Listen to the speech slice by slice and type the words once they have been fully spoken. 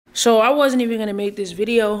So I wasn't even gonna make this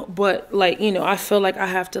video, but like, you know, I feel like I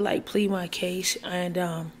have to like plead my case and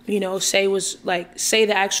you know, say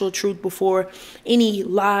the actual truth before any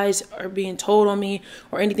lies are being told on me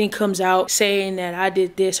or anything comes out saying that I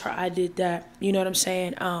did this or I did that. You know what I'm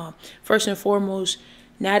saying? First and foremost,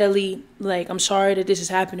 Natalie, like, I'm sorry that this is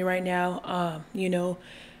happening right now. You know,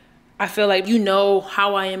 I feel like you know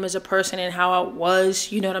how I am as a person and how I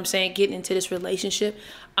was, you know what I'm saying, getting into this relationship.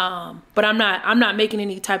 But I'm not making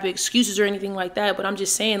any type of excuses or anything like that. But I'm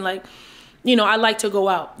just saying, like, you know, I like to go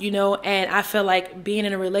out, you know, and I feel like being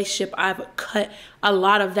in a relationship, I've cut a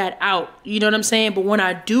lot of that out. You know what I'm saying? But when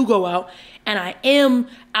I do go out and I am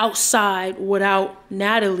outside without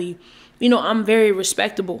Natalie, you know, I'm very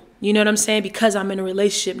respectable. You know what I'm saying? Because I'm in a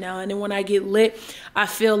relationship now. And then when I get lit, I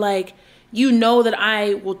feel like, you know, that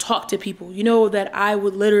I will talk to people. You know that I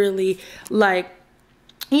would literally, like,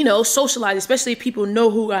 you know, socialize, especially if people know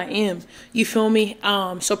who I am. You feel me?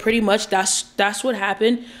 So pretty much that's what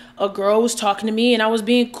happened. A girl was talking to me and I was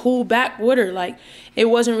being cool back with her. Like, it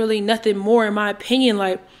wasn't really nothing more, in my opinion.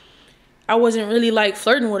 Like, I wasn't really like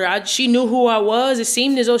flirting with her. She knew who I was. It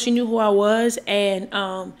seemed as though she knew who I was. And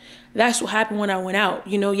that's what happened when I went out.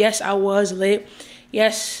 You know, yes, I was lit.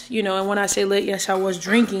 Yes, you know, and when I say lit, yes, I was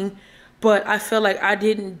drinking. But I feel like I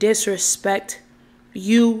didn't disrespect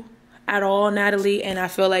you at all, Natalie. And I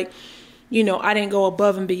feel like, you know, I didn't go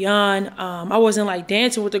above and beyond. I wasn't like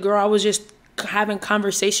dancing with the girl. I was just having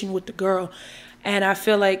conversation with the girl. And I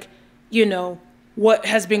feel like, you know, what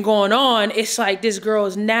has been going on, it's like this girl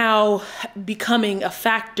is now becoming a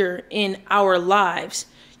factor in our lives.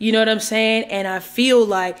 You know what I'm saying? And I feel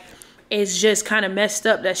like it's just kind of messed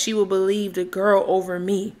up that she would believe the girl over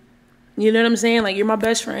me. You know what I'm saying? Like, you're my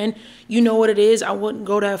best friend. You know what it is. I wouldn't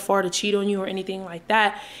go that far to cheat on you or anything like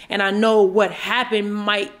that. And I know what happened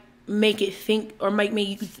might make it think, or might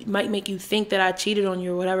make you think that I cheated on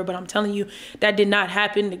you or whatever. But I'm telling you, that did not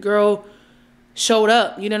happen. The girl showed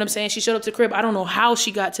up. You know what I'm saying? She showed up to the crib. I don't know how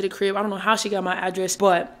she got to the crib. I don't know how she got my address,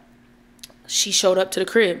 but she showed up to the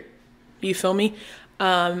crib. You feel me?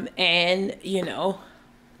 And, you know,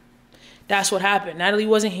 that's what happened. Natalie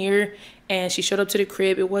wasn't here, and she showed up to the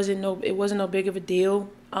crib. It wasn't no big of a deal.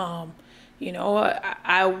 You know,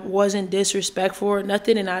 I wasn't disrespectful or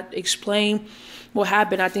nothing, and I explained what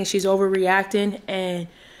happened. I think she's overreacting, and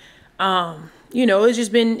you know, it's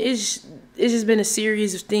just been a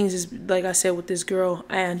series of things, like I said, with this girl,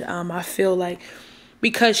 and I feel like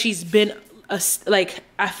because she's been I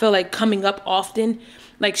feel like coming up often,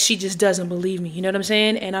 like, she just doesn't believe me. You know what I'm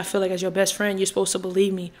saying? And I feel like as your best friend, you're supposed to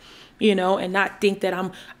believe me, you know, and not think that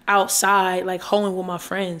I'm outside, like, hoeing with my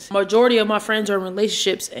friends. Majority of my friends are in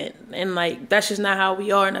relationships, and like, that's just not how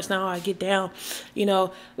we are, and that's not how I get down. You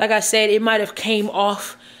know, like I said, it might have came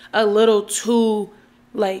off a little too,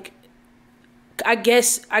 like, I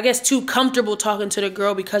guess too comfortable talking to the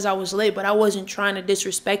girl because I was late, but I wasn't trying to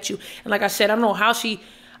disrespect you. And like I said, I don't know how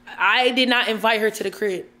I did not invite her to the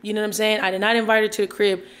crib. You know what I'm saying? I did not invite her to the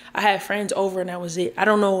crib. I had friends over and that was it. I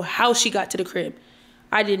don't know how she got to the crib.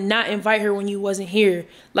 I did not invite her when you wasn't here.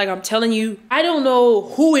 Like, I'm telling you, I don't know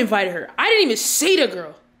who invited her. I didn't even see the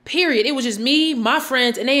girl, period. It was just me, my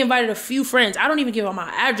friends, and they invited a few friends. I don't even give them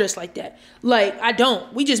my address like that. Like, I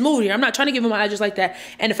don't. We just moved here. I'm not trying to give them my address like that.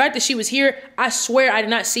 And the fact that she was here, I swear I did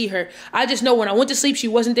not see her. I just know when I went to sleep, she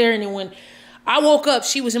wasn't there. And then when I woke up,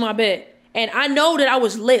 she was in my bed. And I know that I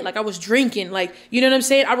was lit, like I was drinking, like, you know what I'm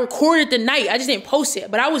saying? I recorded the night. I just didn't post it,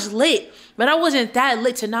 but I was lit. But I wasn't that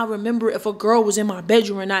lit to not remember if a girl was in my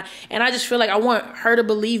bedroom or not. And I just feel like I want her to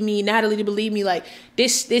believe me, Natalie to believe me. Like,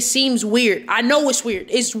 this seems weird. I know it's weird.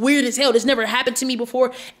 It's weird as hell. This never happened to me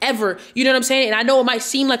before, ever. You know what I'm saying? And I know it might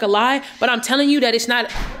seem like a lie, but I'm telling you that it's not.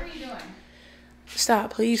 What are you doing?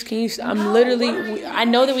 Stop, please. Can you? I'm literally. I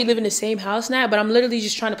know that we live in the same house now, but I'm literally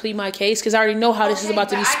just trying to plead my case because I already know how this is about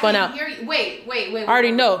to be spun out. Wait. I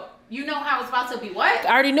already know. You know how it's about to be what?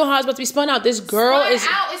 I already know how it's about to be spun out. This girl spun is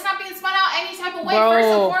out. It's not being spun out any type of way. Bro. First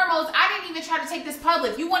and foremost, I didn't even try to take this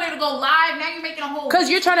public. You wanted to go live. Now you're making a whole. Because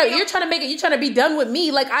you're trying to make it. You're trying to be done with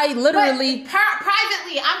me. Like, I literally.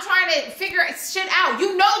 Privately, I'm trying to figure shit out.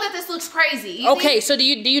 You know that this looks crazy. Okay, so do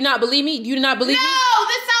you not believe me? You do not believe me? No,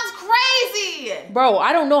 this sounds crazy. Bro,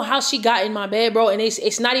 I don't know how she got in my bed, bro, and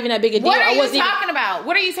it's not even that big a deal. What are you talking about?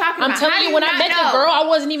 What are you talking about? I'm telling you, when I met the girl, I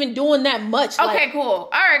wasn't even doing that much. Okay, cool. All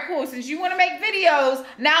right, cool. Since you want to make videos,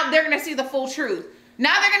 now they're gonna see the full truth.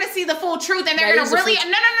 Now they're gonna see the full truth, and they're That gonna is the really full-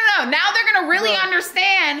 no. Now they're gonna really Bro.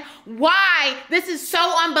 understand why this is so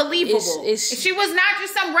unbelievable. She was not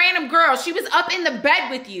just some random girl. She was up in the bed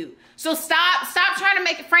with you. So stop trying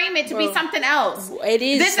to frame it to be something else. It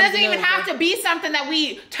is. This doesn't even have to be something that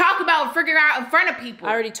we talk about and figure out in front of people.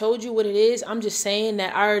 I already told you what it is. I'm just saying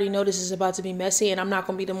that I already know this is about to be messy, and I'm not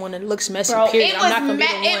gonna be the one that looks messy. Bro, period. it I'm was not gonna be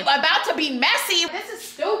the one. about to be messy. This is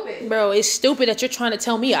stupid. Bro, it's stupid that you're trying to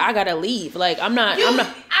tell me I gotta leave. Like I'm not.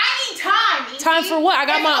 I need time. Ezee. Time for what? I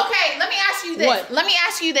got my. Okay, let me ask you this. What? Let me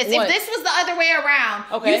ask you this. What? If this was the other way around,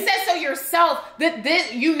 Okay. you said so yourself that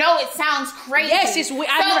this, you know, it sounds crazy. Yes, it's. I've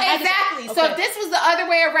never had this- exactly. Okay. So if this was the other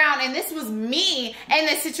way around, and this was me in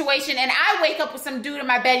this situation, and I wake up with some dude in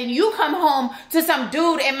my bed, and you come home to some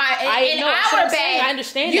dude in our bed, I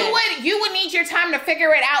understand. You would need your time to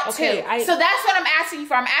figure it out too. So that's what I'm asking you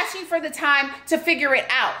for. I'm asking you for the time to figure it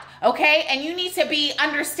out. Okay, and you need to be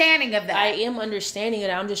understanding of that. I am understanding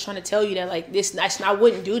it. I'm just trying to tell you that, like, this, I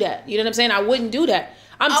wouldn't do that. You know what I'm saying? I wouldn't do that.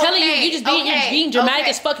 I'm telling you, you just being dramatic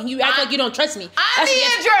as fucking. You act like you don't trust me. I'm being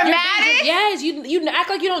dramatic. Yes, you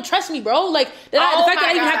act like you don't trust me, bro. Like the fact that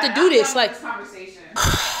I even have to do this, like,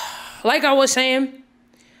 like I was saying,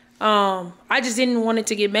 I just didn't want it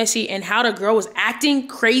to get messy, and how the girl was acting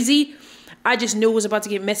crazy. I just knew it was about to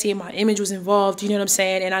get messy and my image was involved. You know what I'm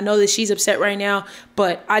saying? And I know that she's upset right now,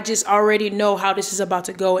 but I just already know how this is about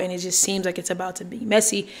to go, and it just seems like it's about to be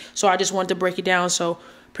messy. So I just wanted to break it down. So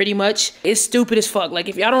pretty much, it's stupid as fuck. Like,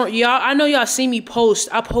 if I know y'all see me post.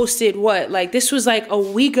 I posted like, this was like a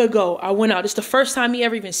week ago. I went out. It's the first time you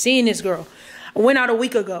ever even seen this girl. I went out a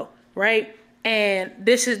week ago, right? And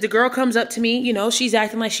the girl comes up to me, you know, she's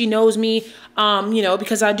acting like she knows me, you know,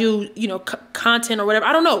 because I do, you know, content or whatever.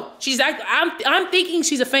 I don't know. I'm thinking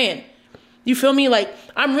she's a fan. You feel me? Like,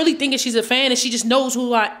 I'm really thinking she's a fan, and she just knows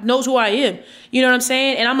who I am. You know what I'm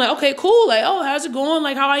saying? And I'm like, okay, cool. Like, oh, how's it going?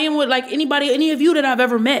 Like, how I am with like any of you that I've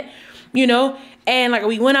ever met, you know? And like,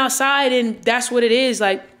 we went outside, and that's what it is.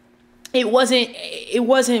 Like, it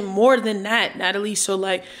wasn't more than that, Natalie. So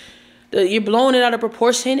like, you're blowing it out of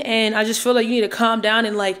proportion, and I just feel like you need to calm down,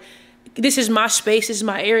 and like, this is my space, this is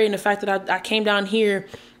my area, and the fact that I came down here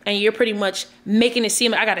and you're pretty much making it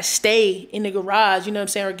seem like I gotta stay in the garage, you know what I'm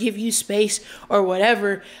saying, or give you space or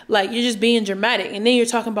whatever. Like, you're just being dramatic, and then you're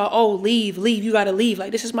talking about, oh, leave, you gotta leave.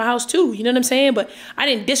 Like, this is my house too, you know what I'm saying? But I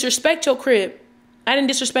didn't disrespect your crib. I didn't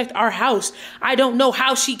disrespect our house. I don't know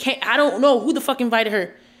how she came. I don't know who the fuck invited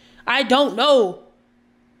her. I don't know.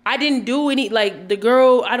 I didn't do any, like, the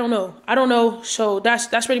girl, I don't know. So that's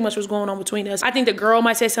pretty much what's going on between us. I think the girl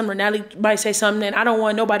might say something, or Natalie might say something, and I don't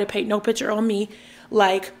want nobody to paint no picture on me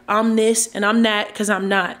like I'm this and I'm that, because I'm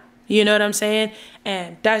not. You know what I'm saying?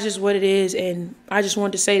 And that's just what it is. And I just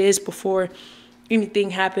wanted to say this before anything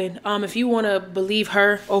happened. If you want to believe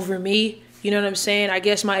her over me, you know what I'm saying? I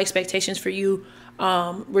guess my expectations for you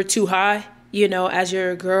were too high, you know, as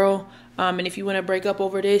your girl. And if you want to break up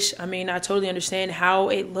over this, I mean, I totally understand how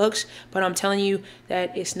it looks, but I'm telling you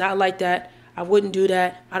that it's not like that. I wouldn't do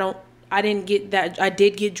that. I didn't get that. I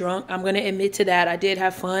did get drunk. I'm going to admit to that. I did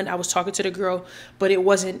have fun. I was talking to the girl, but it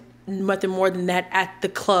wasn't nothing more than that at the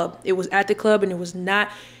club. It was at the club, and it was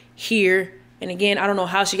not here. And again, I don't know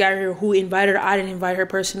how she got here, who invited her. I didn't invite her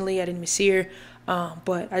personally. I didn't even see her.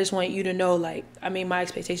 But I just want you to know, like, I mean, my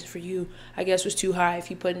expectations for you, I guess, was too high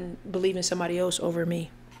if you believe in somebody else over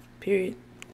me. Period.